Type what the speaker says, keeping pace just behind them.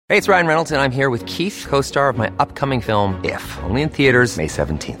Hey, it's Ryan Reynolds, and I'm here with Keith, co-star of my upcoming film, If, only in theaters May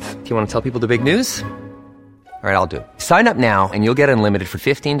 17th. Do you want to tell people the big news? All right, I'll do it. Sign up now and you'll get unlimited for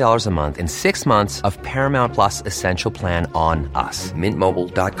 $15 a month and 6 months of Paramount Plus Essential Plan on us.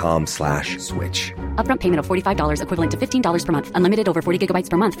 MintMobile.com/switch. Upfront payment of $45 equivalent to $15 per month. Unlimited over 40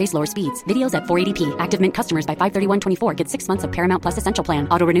 gigabytes per month. Face lower speeds. Videos at 480p. Active Mint customers by 531.24 get 6 months of Paramount Plus Essential Plan.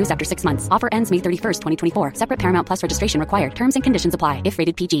 Auto renews after 6 months. Offer ends May 31st, 2024. Separate Paramount Plus registration required. Terms and conditions apply if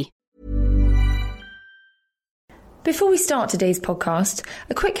rated PG. Before we start today's podcast,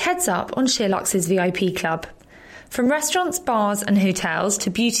 a quick heads up on SheerLuxe's VIP Club. From restaurants, bars and hotels to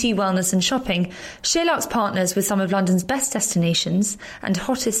beauty, wellness and shopping, SheerLuxe partners with some of London's best destinations and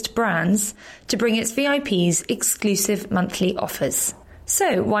hottest brands to bring its VIPs exclusive monthly offers.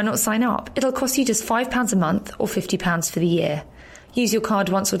 So why not sign up? It'll cost you just £5 a month or £50 for the year. Use your card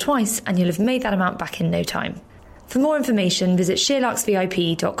once or twice and you'll have made that amount back in no time. For more information, visit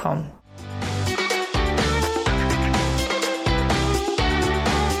SheerLuxeVIP.com.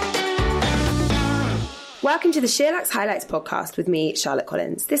 Welcome to the SheerLuxe Highlights podcast with me, Charlotte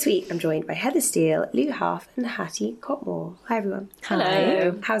Collins. This week I'm joined by Heather Steele, Lou Half and Hattie Cotmore. Hi everyone.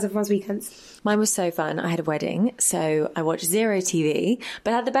 Hello. How's everyone's weekends? Mine was so fun. I had a wedding, so I watched zero TV,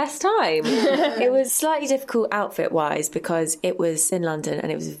 but had the best time. It was slightly difficult outfit-wise because it was in London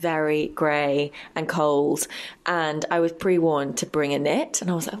and it was very grey and cold, and I was pre-warned to bring a knit, and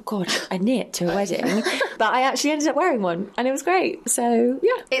I was like, oh God, a knit to a wedding. But I actually ended up wearing one, and it was great. So,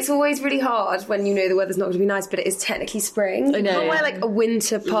 yeah. It's always really hard when you know the weather's not going to be nice, but it is technically spring. I know. You can't wear like a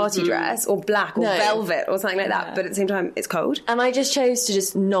winter party dress or black or velvet or something like that, but at the same time, it's cold. And I just chose to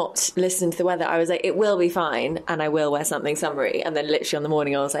just not listen to the weather. I was like, it will be fine, and I will wear something summery. And then literally on the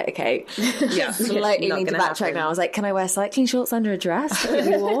morning, I was like, okay, slightly need to backtrack now. I was like, can I wear cycling shorts under a dress?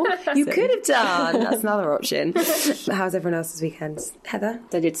 You could have done. That's another option. How's everyone else's weekends? Heather?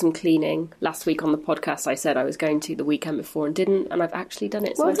 I did some cleaning. Last week on the podcast, I said I was going to the weekend before and didn't, and I've actually done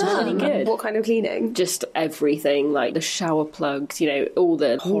it, so it's really good. What kind of cleaning? Just everything, like the shower plugs, all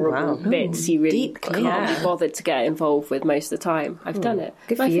the horrible bits you really can't be bothered to get involved with most of the time. I've done it.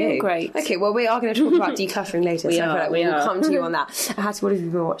 Good for you. I feel great. Okay, well, we are going to talk about decluttering later, we'll come to you on that. Hattie, what have you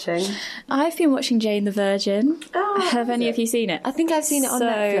been watching? I've been watching Jane the Virgin. Have any of you seen it? I think I've seen it on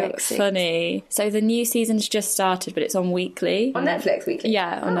Netflix. So funny. So the new season's just started, but it's on weekly. On Netflix weekly?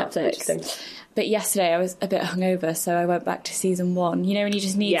 Yeah, on Netflix. But yesterday I was a bit hungover, so I went back to season 1. You know, when you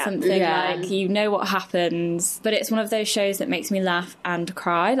just need something like, you know what happens. But it's one of those shows that makes me laugh and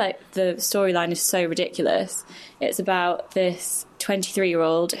cry. Like, the storyline is so ridiculous. It's about this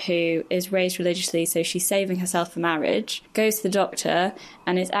 23-year-old who is raised religiously, so she's saving herself for marriage, goes to the doctor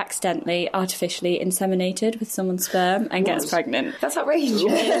and is accidentally artificially inseminated with someone's sperm and gets pregnant. That's outrageous.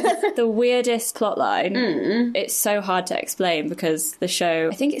 It's the weirdest plotline. It's so hard to explain because the show,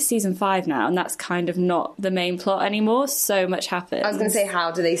 I think it's season 5 now, and that's kind of not the main plot anymore. So much happens. I was going to say, how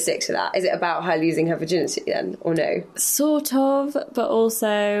do they stick to that? Is it about her losing her virginity then, or no? Sort of, but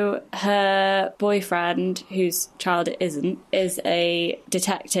also her boyfriend, whose child it isn't, is a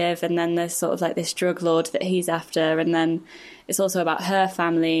detective, and then there's sort of like this drug lord that he's after, and then it's also about her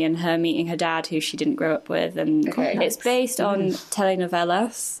family and her meeting her dad, who she didn't grow up with, and it's based on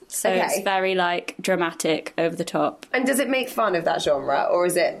telenovelas, so it's very like dramatic, over the top. And does it make fun of that genre, or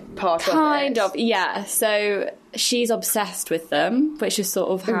is it part of it? Kind of, yeah. So she's obsessed with them, which is sort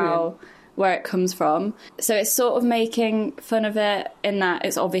of how where it comes from. So it's sort of making fun of it in that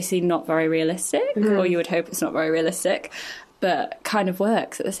it's obviously not very realistic, or you would hope it's not very realistic, but kind of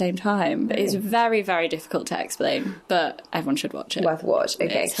works at the same time. It's very, very difficult to explain, but everyone should watch it. Worth a watch,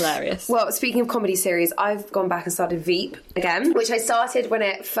 okay. It's hilarious. Well, speaking of comedy series, I've gone back and started Veep again, which I started when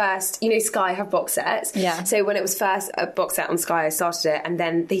it first, Sky have box sets. Yeah. So when it was first a box set on Sky, I started it, and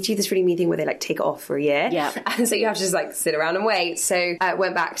then they do this really mean thing where they take it off for a year. Yeah. And so you have to just sit around and wait. So I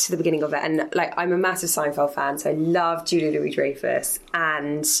went back to the beginning of it, and I'm a massive Seinfeld fan, so I love Julia Louis-Dreyfus,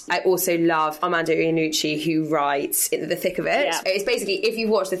 and I also love Armando Iannucci, who writes In the Thick of It. Yeah. It's basically, if you've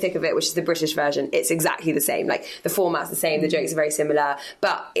watched The Thick of It, which is the British version, it's exactly the same. The format's the same, the jokes are very similar,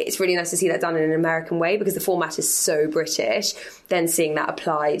 but it's really nice to see that done in an American way, because the format is so British. Then seeing that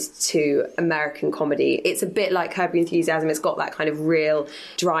applied to American comedy, it's a bit like Curb Your Enthusiasm. It's got that kind of real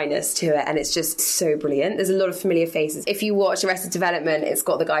dryness to it, and it's just so brilliant. There's a lot of familiar faces. If you watch Arrested Development, it's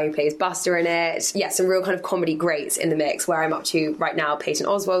got the guy who plays Buster in it. Yeah, some real kind of comedy greats in the mix. Where I'm up to right now, Peyton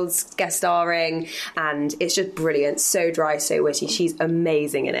Oswald's guest starring, and it's just brilliant. So dry, is so witty. She's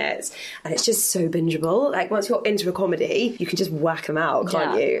amazing in it. And it's just so bingeable. Like, once you're into a comedy, you can just whack them out,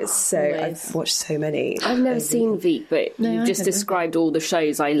 can't you? So I've watched so many. I've never seen Veep, but you just described all the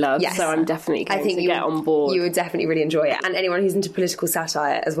shows I love, so I'm definitely going to get on board. You would definitely really enjoy it. And anyone who's into political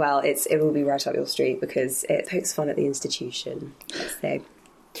satire as well, it will be right up your street because it pokes fun at the institution, let's say.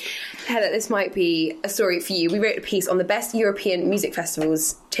 Heather, this might be a story for you. We wrote a piece on the best European music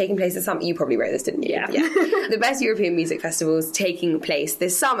festivals taking place this summer. You probably wrote this, didn't you? Yeah. The best European music festivals taking place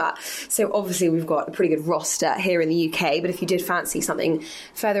this summer. So obviously we've got a pretty good roster here in the UK, but if you did fancy something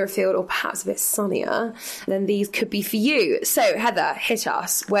further afield or perhaps a bit sunnier, then these could be for you. So Heather, hit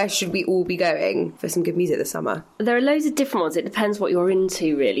us. Where should we all be going for some good music this summer? There are loads of different ones. It depends what you're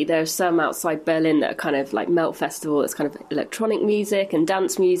into, really. There are some outside Berlin that are kind of like Melt Festival. It's kind of electronic music and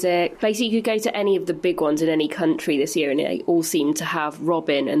dance music. Basically, you could go to any of the big ones in any country this year, and they all seem to have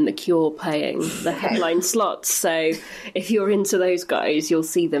Robin and The Cure playing the headline slots. So if you're into those guys, you'll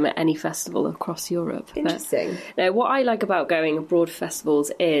see them at any festival across Europe. Interesting. But, what I like about going abroad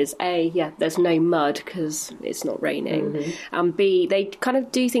festivals is, A, there's no mud because it's not raining. And B, they kind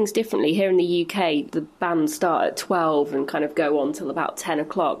of do things differently. Here in the UK, the bands start at 12 and kind of go on till about 10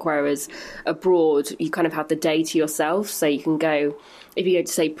 o'clock, whereas abroad, you kind of have the day to yourself. So you can go... If you go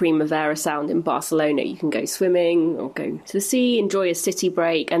to, say, Primavera Sound in Barcelona, you can go swimming or go to the sea, enjoy a city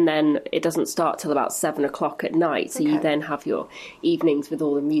break, and then it doesn't start till about 7 o'clock at night. So you then have your evenings with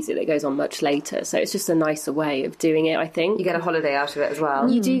all the music that goes on much later. So it's just a nicer way of doing it, I think. You get a holiday out of it as well.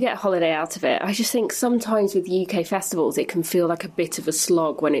 You do get a holiday out of it. I just think sometimes with UK festivals, it can feel like a bit of a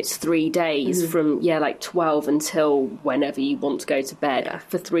slog when it's 3 days from, like 12 until whenever you want to go to bed.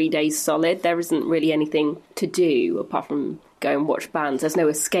 For 3 days solid, there isn't really anything to do apart from go and watch bands. There's no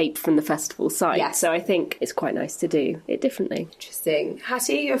escape from the festival site. So I think it's quite nice to do it differently. Interesting.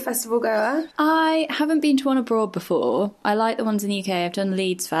 Hattie, you're a festival goer? I haven't been to one abroad before. I like the ones in the UK. I've done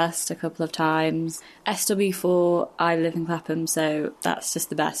Leeds Fest a couple of times. SW4, I live in Clapham, so that's just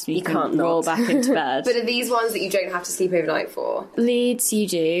the best. You can't roll back into bed. But are these ones that you don't have to sleep overnight for? Leeds, you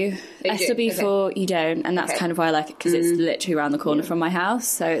do. SW4, you don't, and that's kind of why I like it, because it's literally around the corner from my house,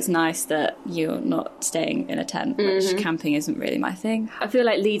 so it's nice that you're not staying in a tent, which camping isn't really my thing. I feel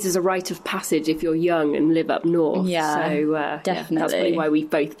like Leeds is a rite of passage if you're young and live up north. So definitely. That's probably why we've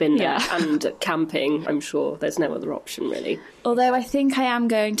both been there. And camping, I'm sure there's no other option really. Although I think I am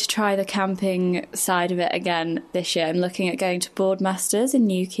going to try the camping side of it again this year. I'm looking at going to Boardmasters in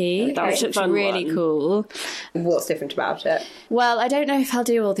Newquay, which looks really cool. What's different about it? Well, I don't know if I'll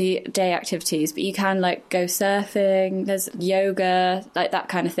do all the day activities, but you can go surfing, there's yoga, that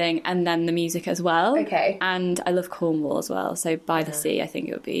kind of thing, and then the music as well. Okay. And I love Cornwall as well, so by the sea I think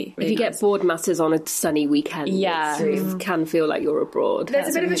it would be really if you nice. get Boardmasters on a sunny weekend, it can feel like you're abroad.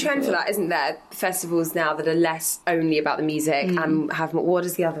 There's a bit of a trend for that, isn't there? Festivals now that are less only about the music and have more. What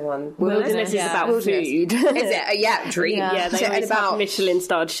is the other one? Wilderness is about food. Is it? Dream. Yeah, they always have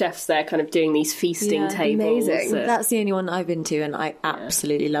Michelin-starred chefs there kind of doing these feasting tables. Amazing. That's the only one I've been to, and I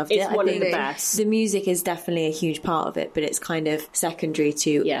absolutely loved it. It's one of the best. The music is definitely a huge part of it, but it's kind of secondary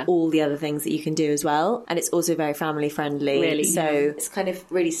to all the other things that you can do as well. And it's also very family-friendly. Really. So it's kind of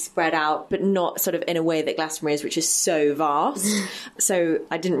really spread out, but not sort of in a way that Glastonbury is, which is so vast. So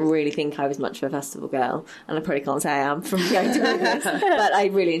I didn't really think I was much of a festival girl, and I probably can't say I am from going to this, but I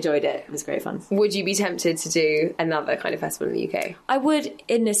really enjoyed it. It was great fun. Would you be tempted to do another kind of festival in the UK? I would,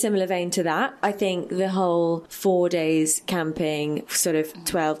 in a similar vein to that. I think the whole 4 days camping, sort of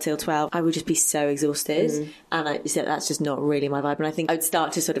 12 till 12, I would just be so exhausted. And that's just not really my vibe. And I think I would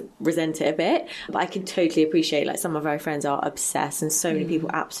start to sort of resent it a bit. But I can totally appreciate, some of our friends are obsessed and so many people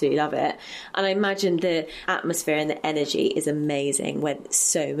absolutely love it. And I imagine the atmosphere and the energy is amazing when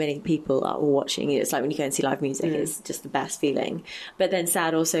so many people are watching you. It's like when you go and see live music, it's just the best feeling. But then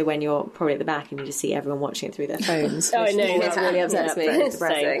sad also when you're probably at the back and you just see everyone watching it through their phones. I know. That really upsets me. It's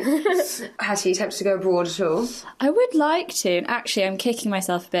depressing. Hattie, you tempted to go abroad at all? I would like to, and actually I'm kicking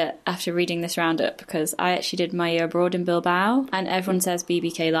myself a bit after reading this roundup because I actually did my year abroad in Bilbao, and everyone says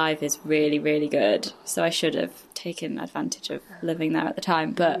BBK Live is really, really good, so I should have taken advantage of living there at the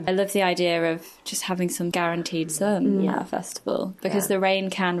time. But I love the idea of just having some guaranteed sun at a festival, because the rain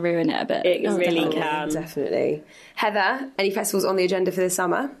can ruin it a bit. It really can. Definitely. Heather, any festivals on the agenda for this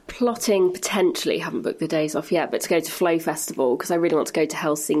summer? Plotting potentially, haven't booked the days off yet, but to go to Flow Festival because I really want to go to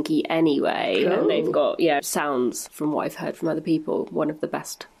Helsinki anyway. Cool. And they've got, sounds from what I've heard from other people, one of the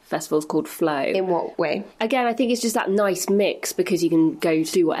best festivals called Flow. In what way? Again, I think it's just that nice mix because you can go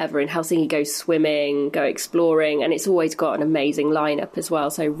do whatever. In Helsinki, go swimming, go exploring, and it's always got an amazing lineup as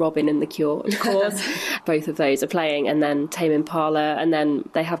well. So Robin and The Cure, of course, both of those are playing, and then Tame Impala, and then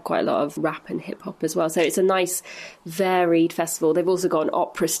they have quite a lot of rap and hip hop as well. So it's a nice, varied festival. They've also got an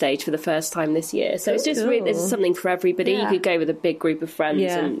opera stage for the first time this year. So it's just really, there's something for everybody. You could go with a big group of friends,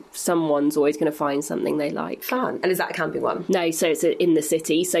 and someone's always going to find something they like. Fun. And is that a camping one? No, so it's in the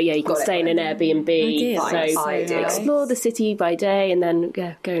city. So yeah, you can stay in an Airbnb. So explore the city by day and then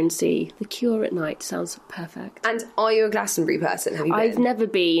go and see The Cure at night. Sounds perfect. And are you a Glastonbury person? Have you been? I've never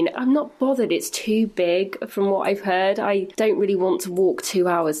been. I'm not bothered. It's too big from what I've heard. I don't really want to walk 2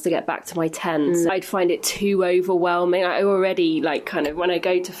 hours to get back to my tent. I'd find it too overwhelming. I already, like, kind of, when I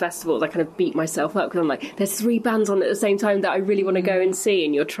go to festivals, I kind of beat myself up because I'm like, there's 3 bands on at the same time that I really want to go and see,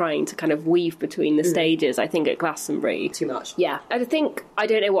 and you're trying to kind of weave between the stages. I think at Glastonbury, too much. Yeah. I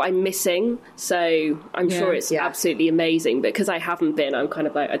don't know what I'm missing, so I'm sure it's absolutely amazing, but because I haven't been, I'm kind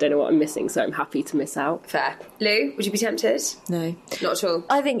of like, I don't know what I'm missing, so I'm happy to miss out. Fair. Lou, would you be tempted? No. Not at all?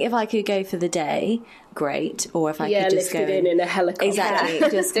 I think if I could go for the day, great, or if I could just go in a helicopter. Exactly.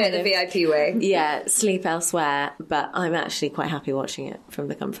 Just do it the VIP way. Yeah, sleep elsewhere, but I'm actually quite happy watching it from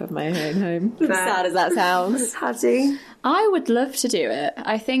the comfort of my own home. As sad as that sounds. Hattie? I would love to do it.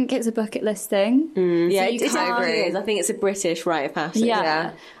 I think it's a bucket list thing. Yeah, it is. I think it's a British rite of passage.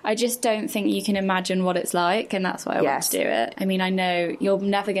 Yeah. I just don't think you can imagine what it's like, and that's why I want to do it. I mean, I know you're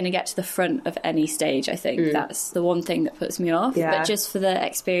never going to get to the front of any stage, I think. That's the one thing that puts me off. Yeah. But just for the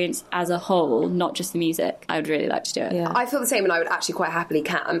experience as a whole, not just the music, I would really like to do it. Yeah. I feel the same, and I would actually quite happily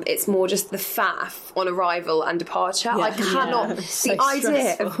camp. It's more just the faff on arrival and departure. Yeah. I cannot... the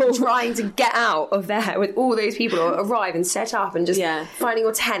idea of trying to get out of there with all those people who arrive and set up and just finding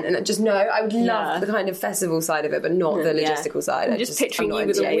your tent and just know, I would love the kind of festival side of it, but not the logistical side. I'm just picturing you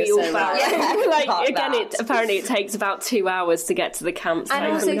with a wheel back. Like, again, apparently it takes about 2 hours to get to the campsite.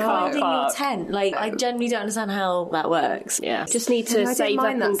 And also finding your tent. Like, I generally don't understand how that works. Yeah. Just need to save up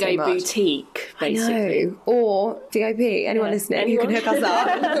and go boutique, basically. Or VIP. Anyone listening, you can hook us up.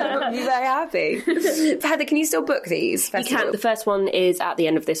 I'd be very happy. Heather, can you still book these festivals? You can. The first one is at the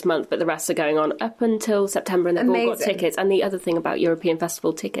end of this month, but the rest are going on up until September, and they've all got tickets. And the other thing about European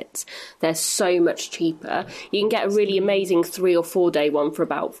Festival tickets, they're so much cheaper. You can get a really amazing 3 or 4 day one for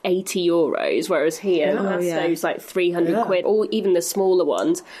about €80, whereas here those like 300 quid, or even the smaller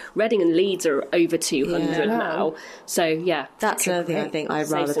ones. Reading and Leeds are over 200 now. So yeah, that's another thing. I think I'd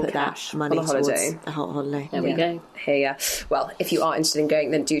rather put that money towards a hot holiday. There we go. Here, well, if you are interested in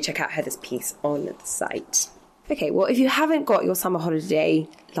going, then do check out Heather's piece on the site. Okay, well, if you haven't got your summer holiday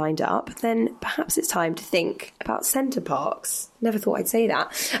lined up, then perhaps it's time to think about Center Parcs. Never thought I'd say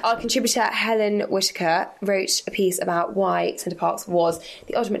that. Our contributor, Helen Whitaker, wrote a piece about why Center Parcs was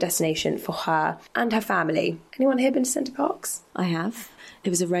the ultimate destination for her and her family. Anyone here been to Center Parcs? I have. It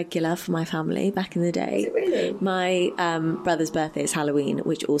was a regular for my family back in the day. Is it really? My brother's birthday is Halloween,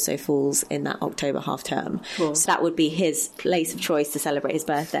 which also falls in that October half term. Cool. So that would be his place of choice to celebrate his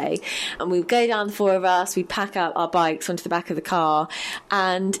birthday. And we would go down, the 4 of us, we'd pack up our bikes onto the back of the car,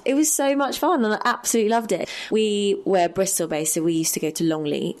 and it was so much fun, and I absolutely loved it. We were Bristol based, so we used to go to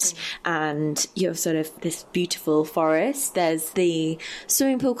Longleat, and you have sort of this beautiful forest. There's the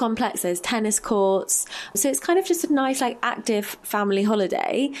swimming pool complex, there's tennis courts. So it's kind of just a nice, like, active family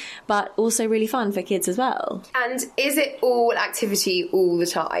holiday, but also really fun for kids as well. And is it all activity all the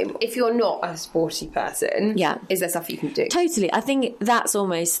time? If you're not a sporty person, is there stuff you can do? Totally. I think that's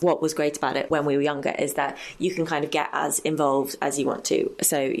almost what was great about it when we were younger, is that you can kind of get as involved as you want to.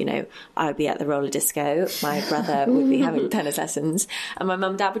 So, you know, I would be at the roller disco, my brother would be having tennis lessons, and my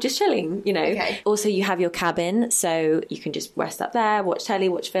mum and dad were just chilling, you know. Okay. Also, you have your cabin, so you can just rest up there, watch telly,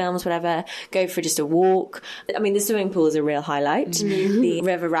 watch films, whatever, go for just a walk. I mean, the swimming pool is a real highlight. Mm-hmm. The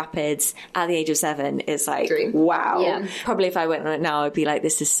river rapids at the age of 7 is like, Dream. Wow. Yeah. Probably if I went on it now, I'd be like,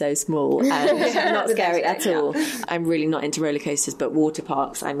 this is so small and not scary at all. I'm really not into roller coasters, but water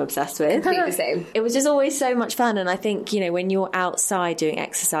parks I'm obsessed with. Completely the same. It was just always so much fun, and I think, you know, when you're outside doing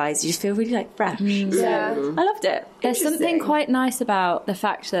exercise, you just feel really like fresh. Yeah. So I loved it. There's something quite nice about the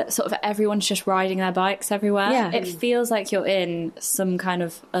fact that sort of everyone's just riding their bikes everywhere. Yeah. It feels like you're in some kind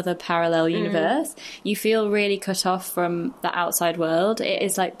of other parallel universe. You feel really cut off from the outside world. world. It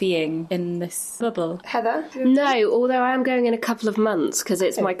is like being in this bubble. Heather? No, although I am going in a couple of months because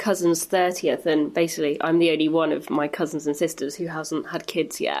it's my cousin's 30th, and basically I'm the only one of my cousins and sisters who hasn't had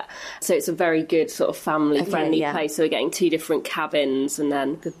kids yet. So it's a very good sort of family-friendly place. So we're getting 2 different cabins, and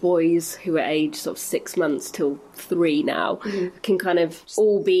then the boys who are aged sort of 6 months till 3 now can kind of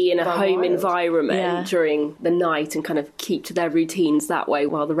all be in a home environment during the night and kind of keep to their routines that way,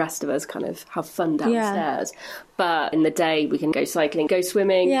 while the rest of us kind of have fun downstairs. But in the day we can go cycling, go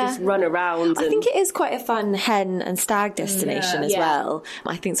swimming, just run around. I think it is quite a fun hen and stag destination as well.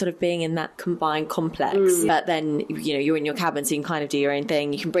 I think sort of being in that combined complex, but then, you know, you're in your cabin, so you can kind of do your own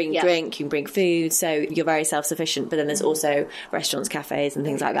thing. You can bring drink, you can bring food, so you're very self-sufficient. But then there's also restaurants, cafes and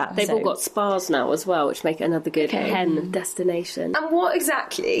things like that. They've all got spas now as well, which make it another good hen destination. And what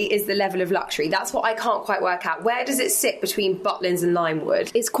exactly is the level of luxury? That's what I can't quite work out. Where does it sit between Butlins and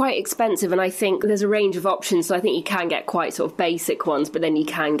Limewood? It's quite expensive, and I think there's a range of options. So I think you can get quite sort of basic ones, but then you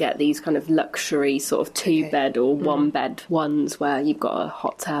can get these kind of luxury sort of 2-bed or 1-bed ones where you've got a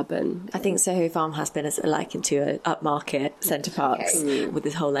hot tub. And I think Soho Farm has been likened to an upmarket Centre Parks with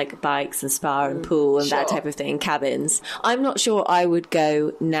this whole like bikes and spa and pool and that type of thing, cabins. I'm not sure I would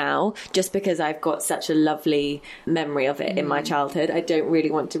go now, just because I've got such a lovely memory of it in my childhood. I don't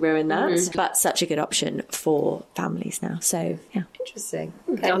really want to ruin that, but such a good option for families now. So yeah, interesting.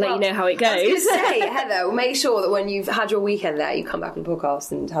 I'll let you know how it goes. I was going to say, Heather, we'll make sure that when you've had your weekend there, you come back on the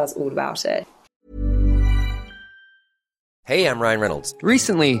podcast and tell us all about it. Hey, I'm Ryan Reynolds.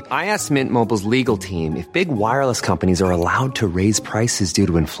 Recently, I asked Mint Mobile's legal team if big wireless companies are allowed to raise prices due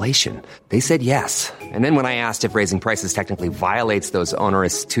to inflation. They said yes. And then when I asked if raising prices technically violates those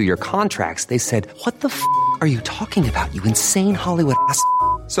onerous 2-year contracts, they said, "What the f*** are you talking about, you insane Hollywood ass?"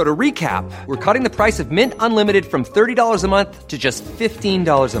 So to recap, we're cutting the price of Mint Unlimited from $30 a month to just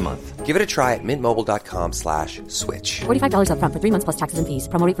 $15 a month. Give it a try at mintmobile.com/switch. $45 up front for 3 months plus taxes and fees.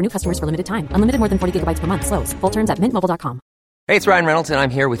 Promo rate for new customers for limited time. Unlimited more than 40 gigabytes per month. Slows full terms at mintmobile.com. Hey, it's Ryan Reynolds, and I'm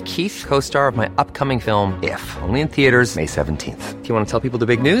here with Keith, co-star of my upcoming film, If, only in theaters May 17th. Do you want to tell people the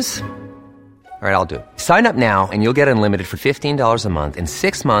big news? All right, I'll do it. Sign up now and you'll get unlimited for $15 a month and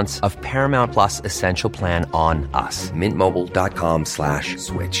 6 months of Paramount Plus Essential Plan on us.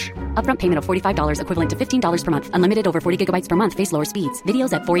 mintmobile.com/switch. Upfront payment of $45 equivalent to $15 per month. Unlimited over 40 gigabytes per month. Face lower speeds.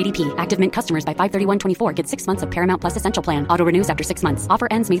 Videos at 480p. Active Mint customers by 531.24 get 6 months of Paramount Plus Essential Plan. Auto renews after 6 months. Offer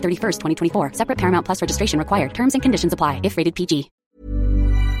ends May 31st, 2024. Separate Paramount Plus registration required. Terms and conditions apply if rated PG.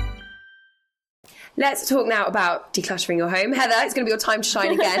 Let's talk now about decluttering your home. Heather, it's going to be your time to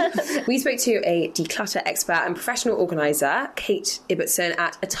shine again. We spoke to a declutter expert and professional organiser, Kate Ibbotson,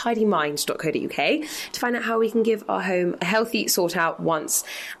 at atidymind.co.uk to find out how we can give our home a healthy sort out once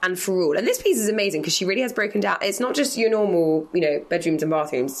and for all. And this piece is amazing because she really has broken down. It's not just your normal, bedrooms and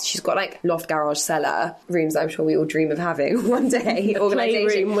bathrooms. She's got like loft, garage, cellar, rooms I'm sure we all dream of having one day.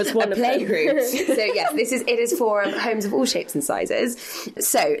 Playroom was one of them. So yes, it is for homes of all shapes and sizes.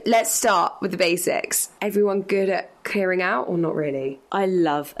 So let's start with the basics. Everyone good at clearing out or not really? I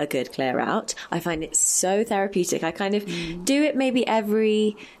love a good clear out. I find it so therapeutic. I kind of do it maybe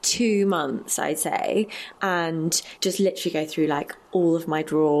every 2 months, I'd say, and just literally go through like all of my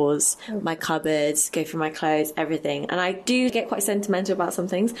drawers, my cupboards, go through my clothes, everything. And I do get quite sentimental about some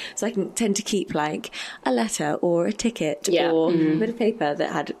things, so I can tend to keep like a letter or a ticket or a bit of paper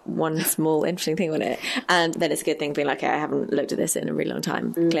that had one small interesting thing on it. And then it's a good thing being like, okay, I haven't looked at this in a really long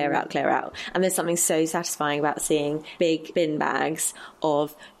time. Clear out. And there's something so satisfying about seeing big bin bags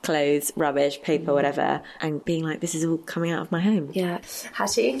of clothes, rubbish, paper, whatever, and being like, this is all coming out of my home. Yeah.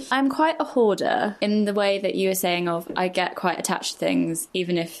 Hattie? I'm quite a hoarder in the way that you were saying of I get quite attached to things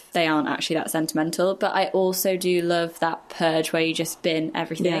even if they aren't actually that sentimental, but I also do love that purge where you just bin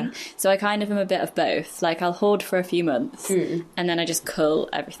everything. Yeah. So I kind of am a bit of both. Like I'll hoard for a few months and then I just cull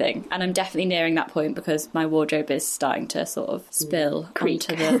everything. And I'm definitely nearing that point because my wardrobe is starting to sort of spill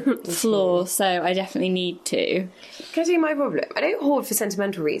onto the floor, so I definitely need to. Can I tell you my problem? I don't hoard for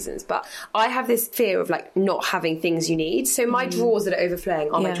sentimental reasons, but I have this fear of like not having things you need. So my drawers that are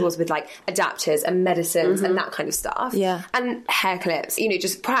overflowing are my drawers with like adapters and medicines and that kind of stuff. Yeah. And hair clips,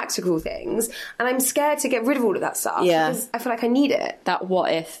 just practical things. And I'm scared to get rid of all of that stuff because I feel like I need it. That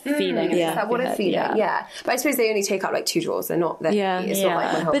what if feeling. Yeah. That what if feeling. Yeah. But I suppose they only take up like 2 drawers. They're not it's not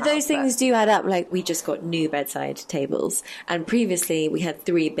like my whole But house, those things do add up. Like we just got new bedside tables and previously we had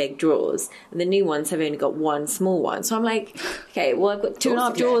 3 big drawers and the new ones have only got 1 small small one. So I'm like, okay, well, I've got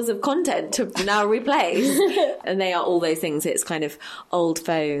 2.5 drawers of content to now replace. And they are all those things. It's kind of old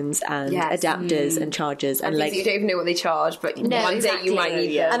phones and adapters and chargers. And like, you don't even know what they charge, but one day you might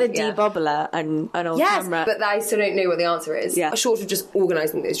need them. And a debobbler and an old camera. But I still don't know what the answer is. Yeah. Short of just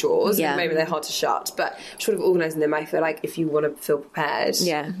organising those drawers, maybe they're hard to shut, but short of organising them, I feel like if you want to feel prepared,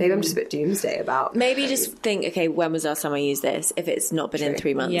 maybe I'm just a bit doomsday about. Maybe just think, okay, when was the last time I used this? If it's not been in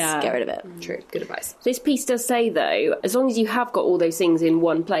 3 months, get rid of it. True, good advice. This piece does say, though, as long as you have got all those things in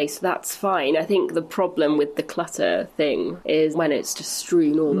one place, that's fine. I think the problem with the clutter thing is when it's just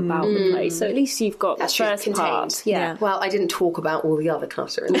strewn all about the place. So at least you've got the first part. Yeah. Well, I didn't talk about all the other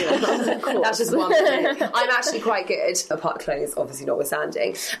clutter in there. That's just one thing. I'm actually quite good, apart clothes, obviously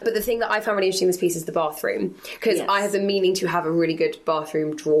notwithstanding. But the thing that I found really interesting in this piece is the bathroom, because I have been meaning to have a really good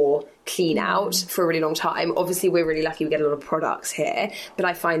bathroom drawer clean out for a really long time. Obviously, we're really lucky we get a lot of products here, but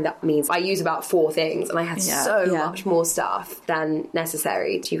I find that means I use about 4 things and I have so much more stuff than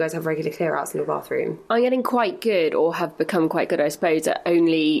necessary. Do you guys have regular clear outs in your bathroom? I'm getting quite good, or have become quite good, I suppose, at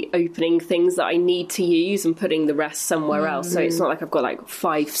only opening things that I need to use and putting the rest somewhere else. So it's not like I've got like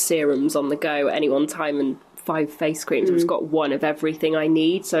 5 serums on the go at any one time and 5 face creams. I've just got one of everything I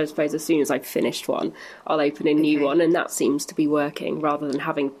need. So I suppose as soon as I've finished one, I'll open a new one, and that seems to be working rather than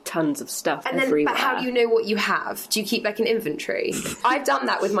having tons of stuff everywhere. But how do you know what you have? Do you keep like an inventory? I've done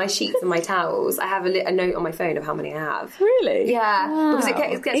that with my sheets and my towels. I have a note on my phone of how many I have. Really? Yeah. Wow. Because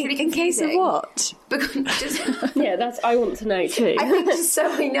it gets really confusing. In case of what? Because I want to know too. I think just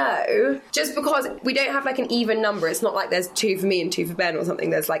so I know. Just because we don't have like an even number. It's not like there's 2 for me and 2 for Ben or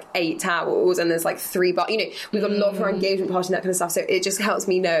something. There's like 8 towels and there's like 3 we've got a lot for our engagement party and that kind of stuff, so it just helps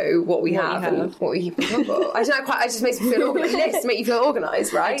me know what we have and what we keep on top of. I don't know, it just makes me feel organised. Lists make you feel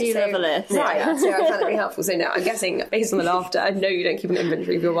organised, right? I do love a list. Right, so I find that really helpful. So no, I'm guessing, based on the laughter, I know you don't keep an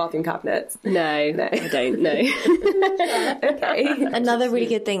inventory of your bathroom cabinets. No, I don't, no. Okay. Another really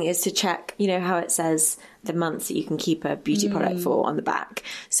good thing is to check, how it says the months that you can keep a beauty product for on the back.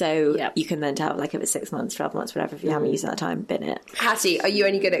 So you can then tell, like, if it's 6 months, 12 months, whatever, if you haven't used it that time, bin it. Hattie, are you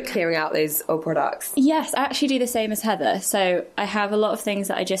only good at clearing out those old products? Yes, I actually do the same as Heather. So I have a lot of things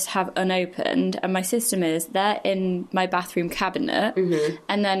that I just have unopened, and my system is they're in my bathroom cabinet,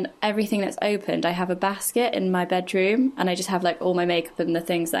 and then everything that's opened, I have a basket in my bedroom, and I just have like all my makeup and the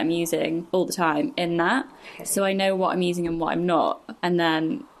things that I'm using all the time in that. Okay. So I know what I'm using and what I'm not, and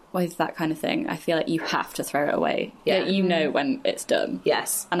then with that kind of thing, I feel like you have to throw it away. Yeah. You know when it's done.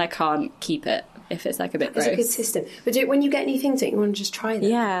 Yes. And I can't keep it if it's like a bit gross. It's a good system. But when you get new things, don't you want to just try them?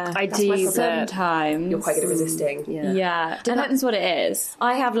 Yeah. I do sometimes. You're quite good at resisting. Yeah. Depends what it is.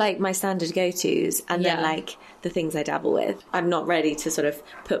 I have like my standard go-tos and then like the things I dabble with. I'm not ready to sort of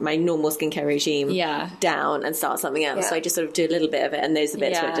put my normal skincare regime down and start something else. So I just sort of do a little bit of it, and those are the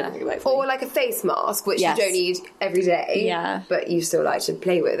bits where it didn't really work for me. Or like a face mask, which you don't need every day, but you still like to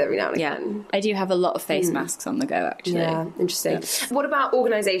play with every now and again. I do have a lot of face masks on the go, actually. Yeah, interesting. What about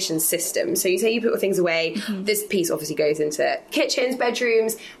organisation systems? So you say you put your things away. This piece obviously goes into kitchens,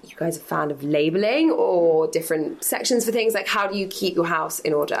 bedrooms. Are you guys a fan of labelling or different sections for things? Like, how do you keep your house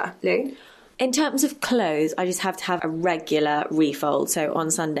in order? Lou? In terms of clothes, I just have to have a regular refold. So on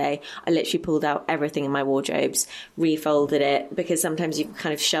Sunday, I literally pulled out everything in my wardrobes, refolded it, because sometimes you can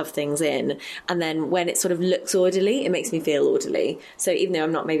kind of shove things in. And then when it sort of looks orderly, it makes me feel orderly. So even though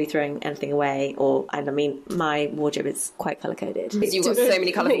I'm not maybe throwing anything away, my wardrobe is quite colour-coded. Because you've got so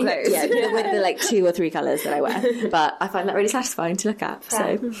many colourful clothes. Yeah, with the like 2 or 3 colours that I wear. But I find that really satisfying to look at.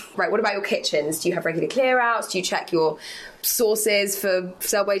 So. Right, what about your kitchens? Do you have regular clear-outs? Do you check your sauces for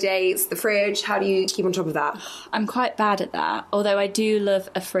sell-by dates, the fridge? How do you keep on top of that? I'm quite bad at that, although I do love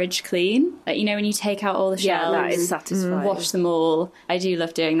a fridge clean. Like, when you take out all the shelves, that is satisfying. Wash them all. I do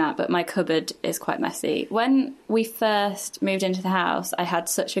love doing that, but my cupboard is quite messy. When we first moved into the house, I had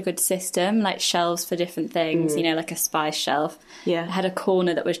such a good system, like shelves for different things, like a spice shelf. Yeah. I had a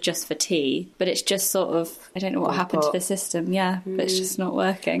corner that was just for tea, but it's just sort of, I don't know what happened to the system, but it's just not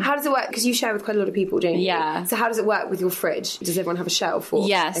working. How does it work? Because you share with quite a lot of people, don't you? Yeah. So how does it work with your fridge? Does everyone have a shelf? Or?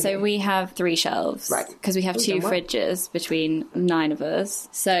 Yeah, so we have 3 shelves. Right. Because we have 2 fridges between 9 of us.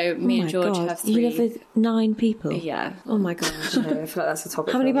 So me and George have 3. You live with 9 people? Yeah. Oh my God. I feel like that's a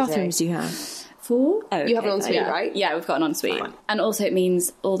topic. How many bathrooms do you have? 4? Oh, you have an ensuite, right? Yeah, we've got an ensuite. And also it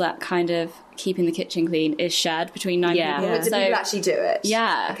means all that kind of keeping the kitchen clean is shared between 9 people. But do people actually do it?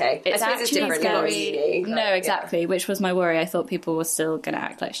 Yeah. Okay. It's actually different scary. No, exactly, which was my worry. I thought people were still going to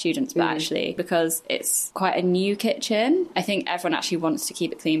act like students, but actually, because it's quite a new kitchen, I think everyone actually wants to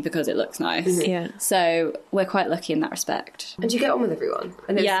keep it clean because it looks nice. Yeah. So we're quite lucky in that respect. And do you get on with everyone?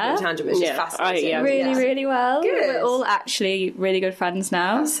 I know it's a tangent, but it's just fascinating. Really well. Good. We're all actually really good friends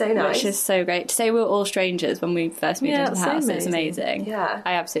now. That's so nice. Which is so great. To say we were all strangers when we first moved into the house, it's amazing. Yeah.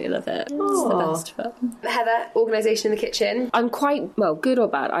 I absolutely love it. It's the best fun. Heather, organisation in the kitchen? I'm quite, good or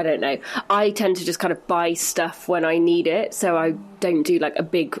bad, I don't know. I tend to just kind of buy stuff when I need it, so I don't do like a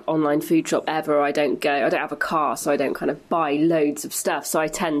big online food shop ever. I don't have a car, so I don't kind of buy loads of stuff, so I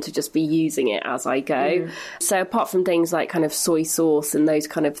tend to just be using it as I go. So apart from things like kind of soy sauce and those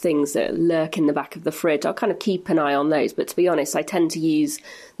kind of things that lurk in the back of the fridge, I'll kind of keep an eye on those, but to be honest, I tend to use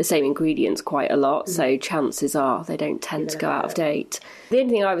the same ingredients quite a lot, so chances are they don't tend to go out of date. The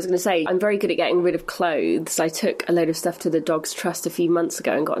only thing I was going to say, I'm very good at getting rid of clothes. I took a load of stuff to the Dogs Trust a few months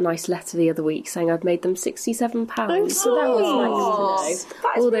ago and got a nice letter the other week saying I'd made them £67. So that was nice to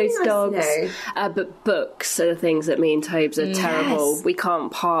know. All those dogs. But books are the things that me and Tobes are terrible. We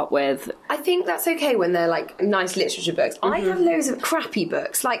can't part with. I think that's okay when they're like nice literature books. I have loads of crappy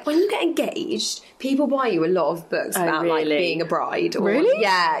books. Like when you get engaged, people buy you a lot of books about like being a bride. Or,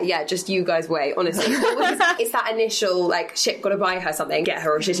 Yeah, just you guys wait, honestly. It's that initial like, shit, gotta buy her something, get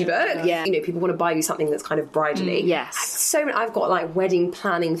her a shitty book. Yeah. You know, people want to buy you something that's kind of bridally. Yes. So many, I've got like wedding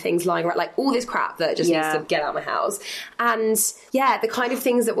planning things lying around, like all this crap that just needs to get out of my house. And the kind of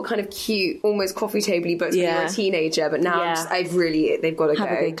things that were kind of cute, almost coffee table-y books when you were a teenager, but now they've got to have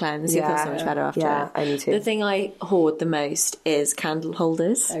go. a good cleanse. You feel so much better after it. Yeah, I need to. The thing I hoard the most is candle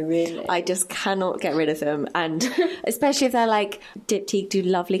holders. Oh, really? I just cannot get rid of them, and especially if they're like Diptyque do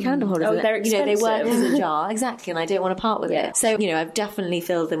lovely candle holders. Oh, they're expensive. They work as a jar, exactly, and I don't want to part with it. So, I've definitely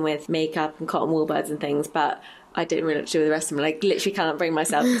filled them with makeup and cotton wool buds and things, but I didn't really know what to do with the rest of them. Like, literally cannot bring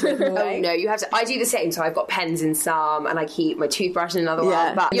myself to throw them away. Oh, no, you have to. I do the same. So I've got pens in some, and I keep my toothbrush in another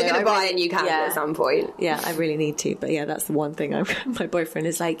one. But you're going to buy a new candle at some point. Yeah, I really need to. But that's the one thing. My boyfriend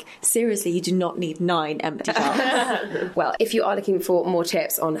is like, seriously, you do not need 9 empty jars. Well, if you are looking for more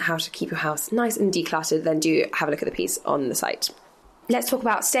tips on how to keep your house nice and decluttered, then do have a look at the piece on the site. Let's talk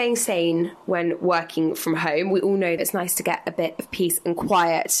about staying sane when working from home. We all know that it's nice to get a bit of peace and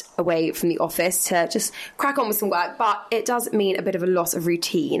quiet away from the office to just crack on with some work, but it does mean a bit of a loss of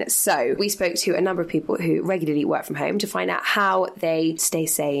routine. So we spoke to a number of people who regularly work from home to find out how they stay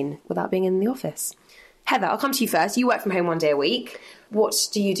sane without being in the office. Heather, I'll come to you first. You work from home 1 day a week. What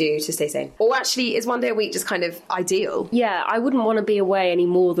do you do to stay sane? Or actually, is 1 day a week just kind of ideal? Yeah, I wouldn't want to be away any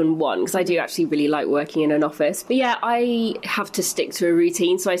more than one, because I do actually really like working in an office. But yeah, I have to stick to a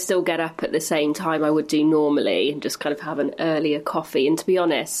routine, so I still get up at the same time I would do normally and just kind of have an earlier coffee. And to be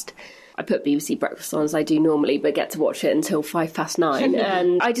honest, I put BBC Breakfast on as I do normally, but get to watch it until 9:05.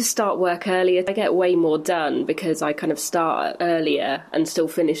 And I just start work earlier. I get way more done because I kind of start earlier and still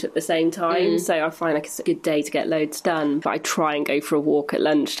finish at the same time. So I find like it's a good day to get loads done. But I try and go for a walk at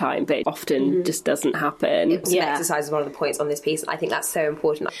lunchtime, but it often just doesn't happen. Exercise is one of the points on this piece, and I think that's so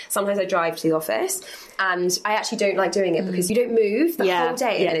important. Sometimes I drive to the office, and I actually don't like doing it because you don't move the whole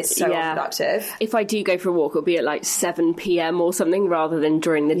day, and it's so unproductive. If I do go for a walk, it'll be at like 7 p.m. or something rather than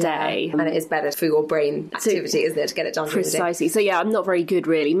during the day. And it is better for your brain activity, isn't it, to get it done precisely. So yeah, I'm not very good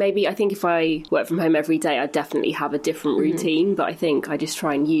really. Maybe I think if I work from home every day, I'd definitely have a different routine, but I think I just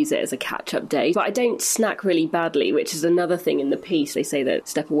try and use it as a catch-up day. But I don't snack really badly, which is another thing in the piece. They say that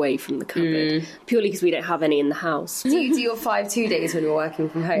step away from the cupboard, purely because we don't have any in the house. Do you do your 5-2 days when you're working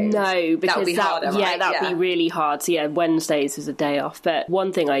from home? No, because that would be harder, right? Yeah, that would be really hard. So yeah, Wednesdays is a day off. But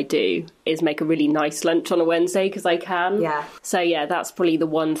one thing I do is make a really nice lunch on a Wednesday because I can. Yeah. So yeah, that's probably the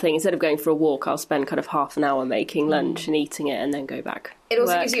one thing. Instead of going for a walk, I'll spend kind of half an hour making lunch and eating it and then go back. It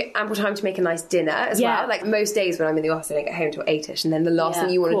also gives you ample time to make a nice dinner as well. Like most days when I'm in the office, I don't get home till 8ish, and then the last thing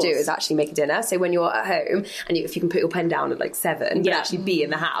you want to do is actually make a dinner. So when you're at home, and if you can put your pen down at like 7, but actually be in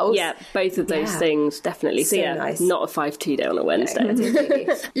the house. Yeah, both of those things, definitely. So yeah, nice. Not a 5-2 day on a Wednesday.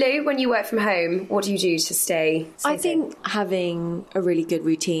 No, Lou, when you work from home, what do you do to stay I think having a really good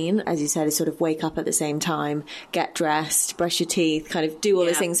routine, as you said, is sort of wake up at the same time, get dressed, brush your teeth, kind of do all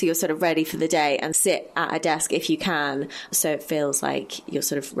those things so you're sort of ready for the day, and sit at a desk if you can, so it feels like you're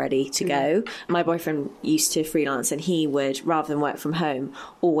sort of ready to go. My boyfriend used to freelance, and he would, rather than work from home,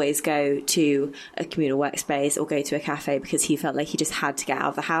 always go to a communal workspace or go to a cafe because he felt like he just had to get out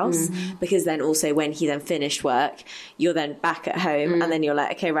of the house, because then also when he then finished work, you're then back at home and then you're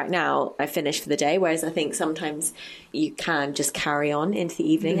like, okay, right now I finished for the day. Whereas I think sometimes you can just carry on into the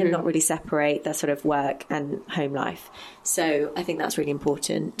evening and not really separate that sort of work and home life. So I think that's really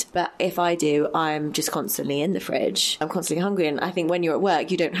important. But if I do, I'm just constantly in the fridge. I'm constantly hungry. And I think when you're at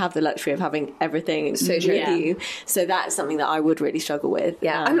work, you don't have the luxury of having everything with you. So that's something that I would really struggle with.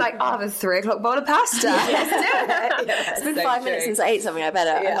 Yeah, I'm like, I have a 3 o'clock bowl of pasta. Let's do it. Yeah, it's been 5 minutes since I ate something. I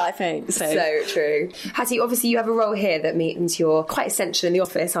better. Yeah. I think so true. Hattie, obviously you have a role here that means you're quite essential in the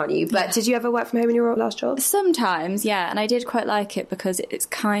office, aren't you? But did you ever work from home in your last job? Sometimes, yeah, and I did quite like it because it's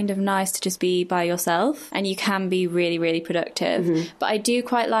kind of nice to just be by yourself and you can be really, really productive. But I do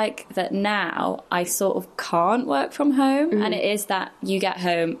quite like that now I sort of can't work from home, and it is that you get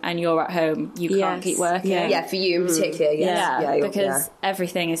home and you're at home, you can't keep working. Yeah, for you in particular, because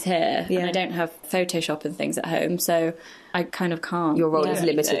everything is here and I don't have Photoshop and things at home, so I kind of can't. Your role is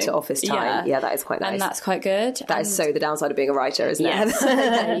limited to office time. Yeah, that is quite nice. And that's quite good. That is so the downside of being a writer, isn't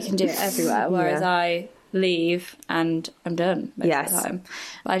it? You can do it everywhere, whereas I leave and I'm done most of the time.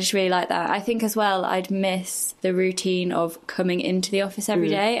 But I just really like that. I think as well I'd miss the routine of coming into the office every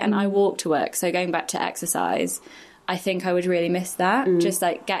day, and I walk to work, so going back to exercise, I think I would really miss that. Just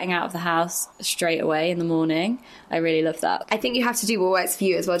like getting out of the house straight away in the morning. I really love that. I think you have to do what works for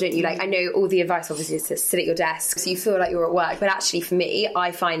you as well, don't you? Like, I know all the advice obviously is to sit at your desk so you feel like you're at work, but actually for me,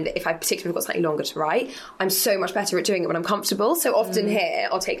 I find that if I particularly got something longer to write, I'm so much better at doing it when I'm comfortable. So often here,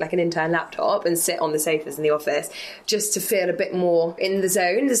 I'll take like an intern laptop and sit on the sofas in the office just to feel a bit more in the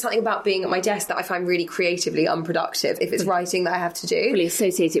zone. There's something about being at my desk that I find really creatively unproductive if it's writing that I have to do. Really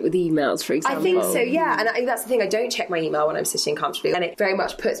associate it with emails, for example. I think so, yeah. And I think that's the thing. I don't check my email when I'm sitting comfortably, and it very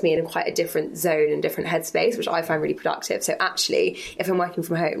much puts me in quite a different zone and different headspace, which I find really productive. So actually, if I'm working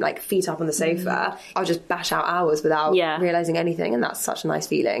from home, like feet up on the sofa, I'll just bash out hours without realising anything, and that's such a nice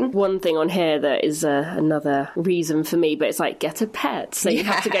feeling. One thing on here that is another reason for me, but it's like, get a pet, so you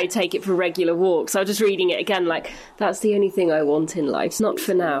have to go take it for regular walks. I was just reading it again, like, that's the only thing I want in life. Not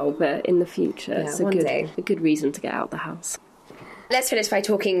for now, but in the future. It's a good reason to get out the house. Let's finish by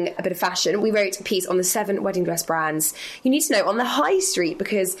talking a bit of fashion. We wrote a piece on the 7 wedding dress brands you need to know on the high street,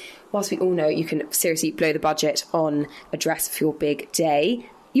 because whilst we all know you can seriously blow the budget on a dress for your big day,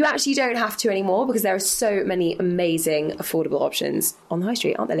 you actually don't have to anymore, because there are so many amazing affordable options on the high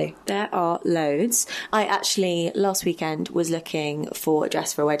street, aren't there, Lou? There are loads. I actually, last weekend, was looking for a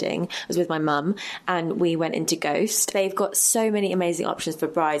dress for a wedding. I was with my mum and we went into Ghost. They've got so many amazing options for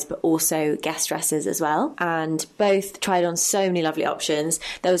brides, but also guest dresses as well. And both tried on so many lovely options.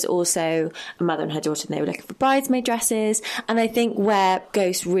 There was also a mother and her daughter, and they were looking for bridesmaid dresses. And I think where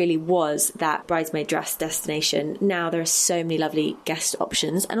Ghost really was that bridesmaid dress destination, now there are so many lovely guest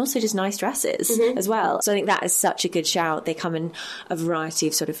options, and also just nice dresses as well. So I think that is such a good shout. They come in a variety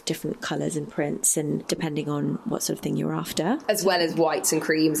of sort of different colours and prints, and depending on what sort of thing you're after. As well as whites and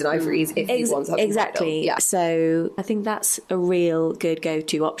creams and ivories if you want something. Exactly. Yeah. So I think that's a real good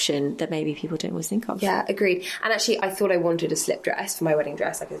go-to option that maybe people don't always think of. Yeah, agreed. And actually, I thought I wanted a slip dress for my wedding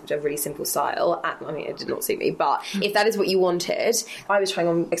dress, like a really simple style. I mean, it did not suit me, but if that is what you wanted, I was trying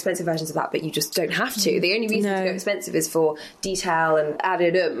on expensive versions of that, but you just don't have to. The only reason to go expensive is for detail and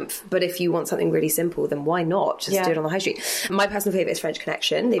added oomph. But if you want something really simple, then why not just do it on the high street? My personal favourite is French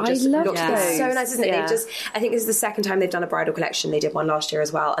Connection. They've just looked so nice, isn't it? They've just, I think this is the second time they've done a bridal collection. They did one last year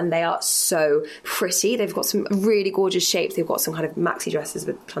as well, and they are so pretty. They've got some really gorgeous shapes. They've got some kind of maxi dresses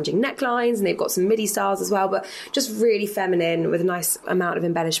with plunging necklines, and they've got some midi styles as well, but just really feminine with a nice amount of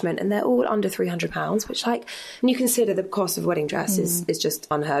embellishment, and they're all under £300, which, like, when you consider the cost of wedding dresses is just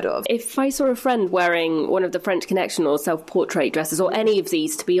unheard of. If I saw a friend wearing one of the French Connection or self-portrait dresses, or any of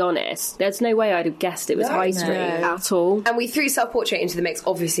these, to be honest, there's no way I'd have guessed it was high street at all. And we threw self-portrait into the mix.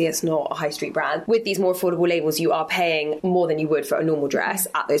 Obviously, it's not a high street brand. With these more affordable labels, you are paying more than you would for a normal dress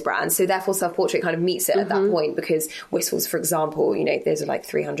at those brands. So therefore, self-portrait kind of meets it at that point, because Whistles, for example, you know, those are like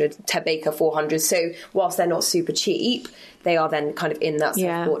 300, Ted Baker 400. So whilst they're not super cheap, they are then kind of in that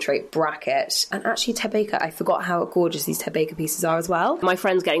self-portrait bracket. And actually, Ted Baker, I forgot how gorgeous these Ted Baker pieces are as well. My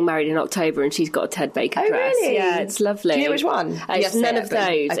friend's getting married in October, and she's got a Ted Baker dress. Really? Yeah, it's lovely. Do you know which one? It's none of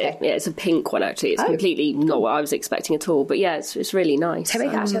those. Okay. It's a pink one, actually. It's completely not what I was expecting at all. But yeah, it's really nice. Ted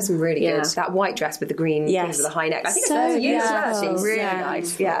Baker actually has some really good. That white dress with the green things with the high neck. I think so it's used actually. Really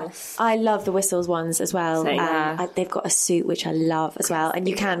nice. Yeah. I love the Whistles ones as well. They've got a suit which I love as well. And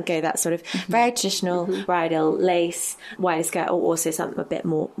you can go that sort of very traditional bridal lace, wire skirt, or also some a bit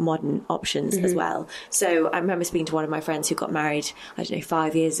more modern options as well. So I remember speaking to one of my friends who got married, I don't know,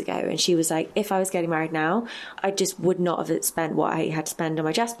 5 years ago, and she was like, if I was getting married now, I just would not have spent what I had to spend on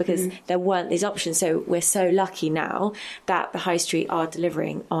my dress, because there weren't these options. So we're so lucky now that the high street are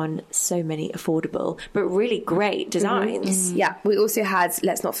delivering on so many affordable but really great designs. Yeah, we also had,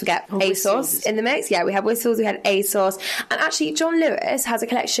 let's not forget, ASOS in the mix. Yeah, we had Whistles, we had ASOS, and actually John Lewis has a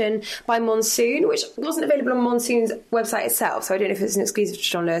collection by Monsoon, which wasn't available on Monsoon's website website itself, so I don't know if it's an exclusive to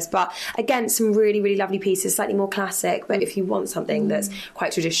John Lewis, but again, some really, really lovely pieces, slightly more classic, but if you want something that's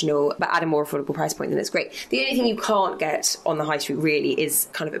quite traditional, but at a more affordable price point, then it's great. The only thing you can't get on the high street really is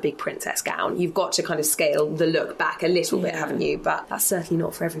kind of a big princess gown. You've got to kind of scale the look back a little bit, haven't you? But that's certainly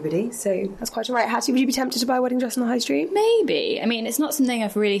not for everybody, so that's quite all right. Hattie, would you be tempted to buy a wedding dress on the high street? Maybe. I mean, it's not something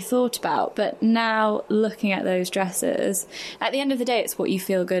I've really thought about, but now looking at those dresses, at the end of the day, it's what you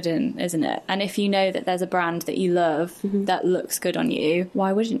feel good in, isn't it? And if you know that there's a brand that you love that looks good on you,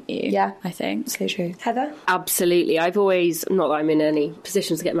 why wouldn't you? Yeah. I think. So true. Heather? Absolutely. I've always, not that I'm in any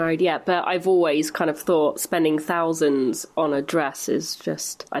position to get married yet, but I've always kind of thought spending thousands on a dress is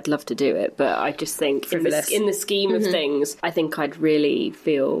just, I'd love to do it, but I just think in the scheme of things, I think I'd really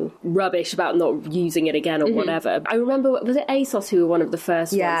feel rubbish about not using it again or whatever. I remember, was it ASOS who were one of the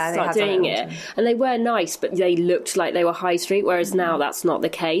first ones to start doing it? And they were nice, but they looked like they were high street, whereas now that's not the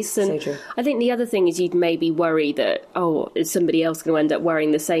case. And so true. I think the other thing is you'd maybe worry that, is somebody else going to end up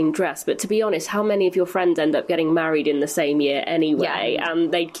wearing the same dress? But to be honest, how many of your friends end up getting married in the same year anyway? Yeah.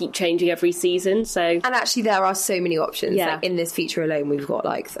 And they keep changing every season. So, and actually there are so many options. Yeah. Like in this feature alone, we've got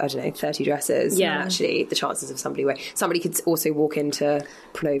 30 dresses. Yeah. And actually the chances of somebody could also walk into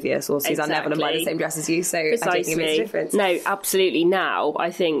Pronovius or Suzanne Neville and buy the same dress as you. So precisely. I don't think it makes a difference. No, absolutely. Now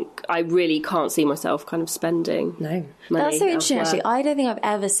I think I really can't see myself kind of spending money. That's so interesting, actually. I don't think I've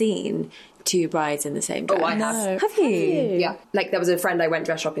ever seen two brides in the same dress. Oh, I have. Have you? Yeah. Like there was a friend I went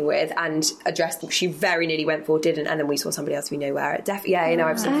dress shopping with, and a dress that she very nearly went for didn't, and then we saw somebody else we know wear it. I've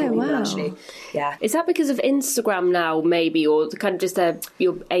seen people actually. Yeah. Is that because of Instagram now, maybe, or kind of just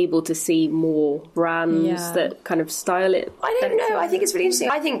you're able to see more brands that kind of style it? I don't know. I think it's really interesting.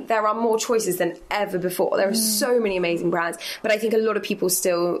 I think there are more choices than ever before. There are so many amazing brands, but I think a lot of people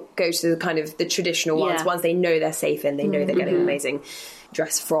still go to the kind of the traditional ones they know they're safe in, they know they're getting amazing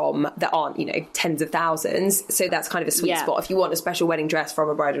dress from that aren't tens of thousands, so that's kind of a sweet spot if you want a special wedding dress from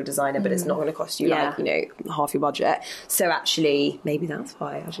a bridal designer, but it's not going to cost you half your budget. So actually maybe that's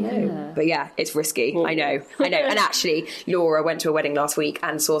why, I don't know. But it's risky. I know. And actually Laura went to a wedding last week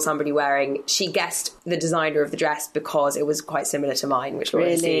and saw somebody she guessed the designer of the dress because it was quite similar to mine, which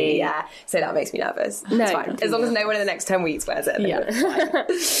Laura had seen. So that makes me nervous. No, it's fine. As long as no one in the next 10 weeks wears it, it's fine.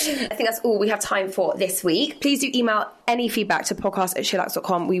 I think that's all we have time for this week. Please do email any feedback to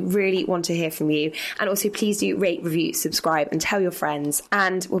podcast@sheerluxe.com. We really want to hear from you. And also please do rate, review, subscribe and tell your friends.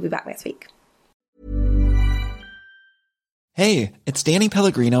 And we'll be back next week. Hey, it's Danny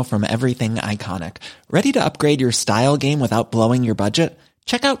Pellegrino from Everything Iconic. Ready to upgrade your style game without blowing your budget?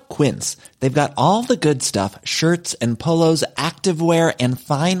 Check out Quince. They've got all the good stuff, shirts and polos, activewear and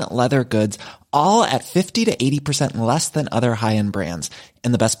fine leather goods, all at 50 to 80% less than other high-end brands.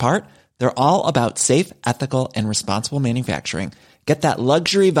 And the best part? They're all about safe, ethical, and responsible manufacturing. Get that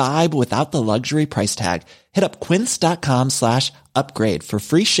luxury vibe without the luxury price tag. Hit up quince.com/upgrade for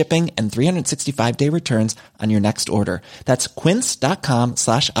free shipping and 365-day returns on your next order. That's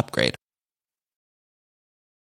quince.com/upgrade.